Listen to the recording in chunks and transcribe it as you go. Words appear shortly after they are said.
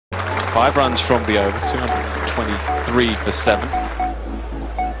5 runs from the over, 223 for 7.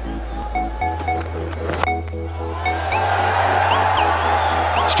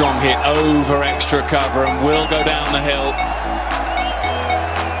 Strong hit over extra cover and will go down the hill.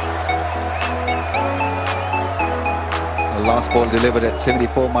 The last ball delivered at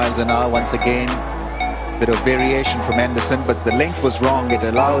 74 miles an hour once again. Bit of variation from Anderson, but the length was wrong. It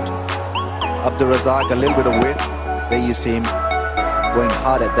allowed Abdul Razzaq a little bit of width. There you see him going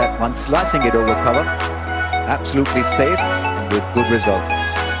hard at that one, slicing it over cover. Absolutely safe and with good result.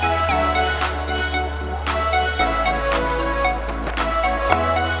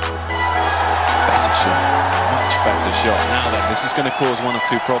 Better shot, much better shot. Now then, this is going to cause 1 or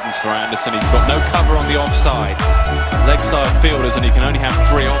 2 problems for Anderson. He's got no cover on the offside. Leg side fielders, and he can only have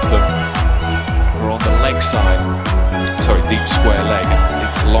 3 of them. Or on the leg side. Sorry, deep square leg.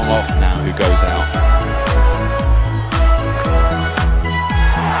 It's long off now who goes out.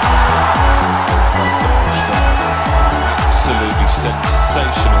 Absolutely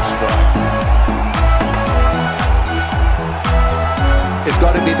sensational strike. It's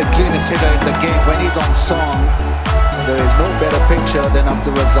got to be the cleanest hitter in the game. When he's on song, there is no better picture than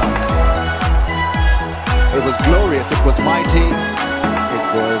Abdul Razzaq. It was glorious, it was mighty, it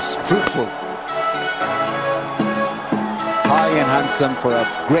was fruitful. High and handsome for a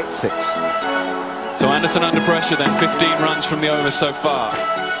great 6. So Anderson under pressure then, 15 runs from the over so far.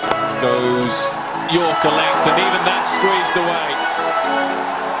 Goes Yorker length, and even that squeezed away.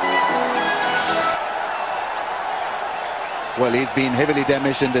 Well, he's been heavily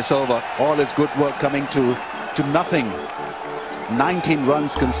damaged in this over. All his good work coming to nothing. 19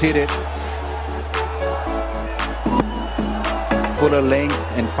 runs conceded. Fuller length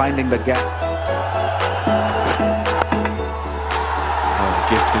and finding the gap.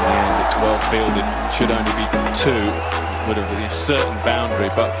 Gift in the end, it's well fielded, should only be 2. It would have been a certain boundary,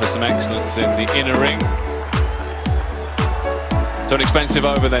 but for some excellence in the inner ring. So an expensive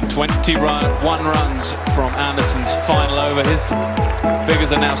over then, 21 runs from Anderson's final over. His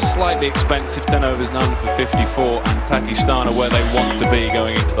figures are now slightly expensive, 10 overs, none for 54, and Pakistan are where they want to be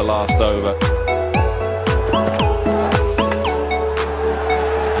going into the last over.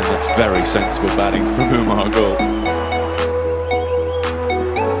 And that's very sensible batting from Umar.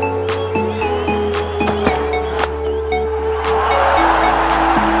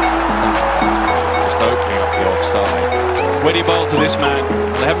 Witty ball to this man.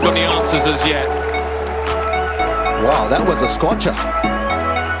 They haven't got any answers as yet. Wow, that was a scorcher.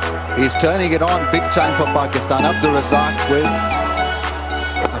 He's turning it on big time for Pakistan. Abdul Razzaq with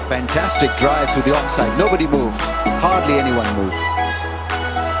a fantastic drive through the offside. Nobody moved. Hardly anyone moved.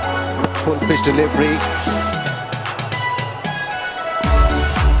 Full pitch delivery.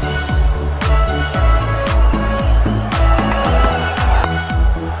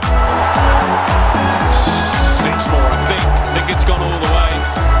 It's gone all the way.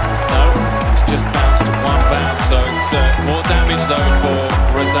 No, it's just bounced 1 bounce, so it's more damage though for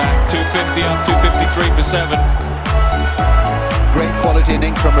Razaq. 250 up, 253 for 7. Great quality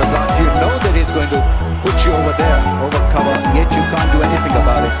innings from Razaq. You know that he's going to put you over there, over cover, yet you can't do anything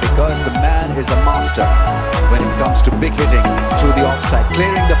about it because the man is a master when it comes to big hitting through the offside,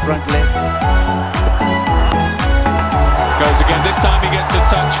 clearing the front leg. Goes again, this time he gets a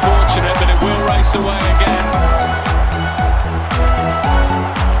touch, fortunate, but it will race away again.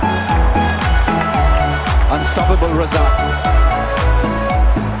 Unstoppable Razaq.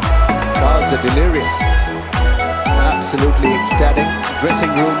 Crowds are delirious. Absolutely ecstatic. Dressing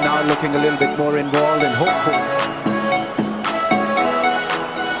room now looking a little bit more involved and hopeful.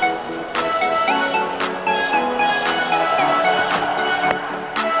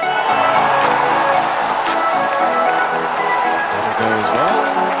 There goes well.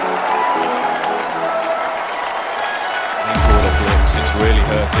 Into blitz, it's really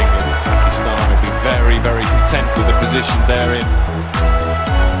hurting them. Pakistan will be very, very content with the position they're in.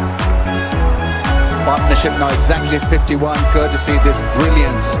 Partnership now exactly at 51, courtesy this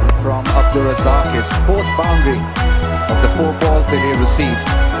brilliance from Abdul Razzaq, his 4th boundary of the 4 balls that he received.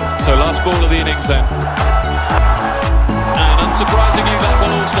 So last ball of the innings then. And unsurprisingly that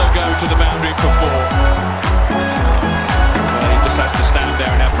will also go to the boundary for 4. Well, he just has to stand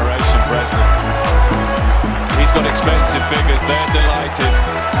there in admiration, Bresnan. He's got expensive figures, they're delighted.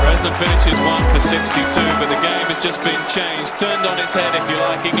 Bresnan finishes 1 for 62, but the game has just been changed, turned on its head if you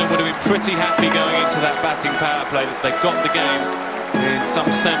like. England would have been pretty happy going into that batting power play that they got the game in some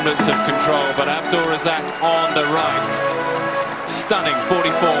semblance of control, but Abdul Razzaq on the right. Stunning 44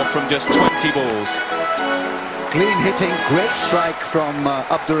 from just 20 balls. Clean hitting, great strike from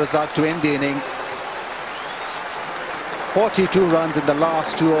Abdul Razzaq to end the innings. 42 runs in the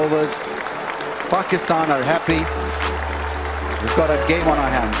last 2 overs. Pakistan are happy. We've got a game on our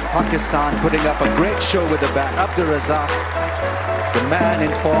hands. Pakistan putting up a great show with the bat. Abdul Razzaq, the man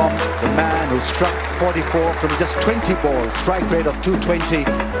in form, the man who struck 44 from just 20 balls, strike rate of 220.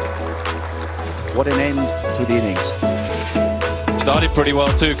 What an end to the innings. Started pretty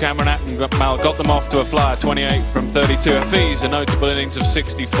well too. Kamran and Akmal got them off to a flyer, 28 from 32. Hafiz, a notable innings of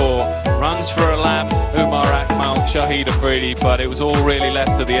 64. Runs for a lap, Umar, Akmal, Shahid, Afridi, but it was all really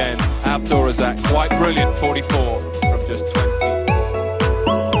left to the end. Abdul Razzaq, quite brilliant, 44 from just 20.